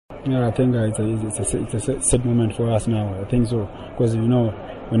Yeah, I think it's a sad moment for us now. I think so, because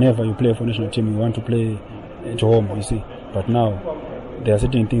whenever you play for national team, you want to play at home, you see. But now there are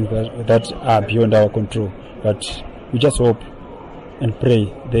certain things that are beyond our control. But we just hope and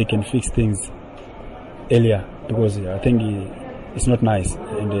pray they can fix things earlier, because I think it's not nice.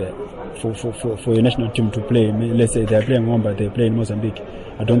 And for a national team to play, let's say they are playing home, but they play in Mozambique,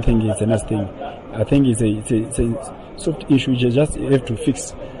 I don't think it's a nice thing. I think it's a soft issue. You just have to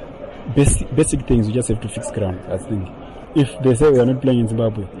fix basic things. You just have to fix ground, I think. If they say we are not playing in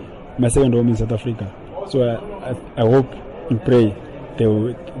Zimbabwe, my second home in South Africa. So I hope and pray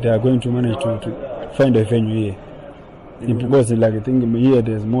they are going to manage to find a venue here. Because I think here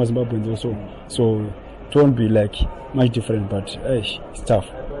there's more Zimbabweans also. So it won't be much different, but it's tough.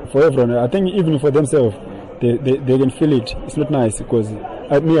 For everyone, I think even for themselves, they can feel it. It's not nice, because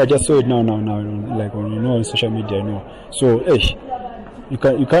I just saw it now, on social media, So you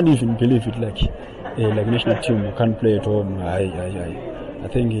can't even believe it, like national team you can't play at home. I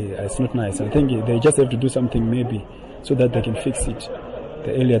think it's not nice. I think they just have to do something maybe so that they can fix it.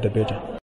 The earlier the better.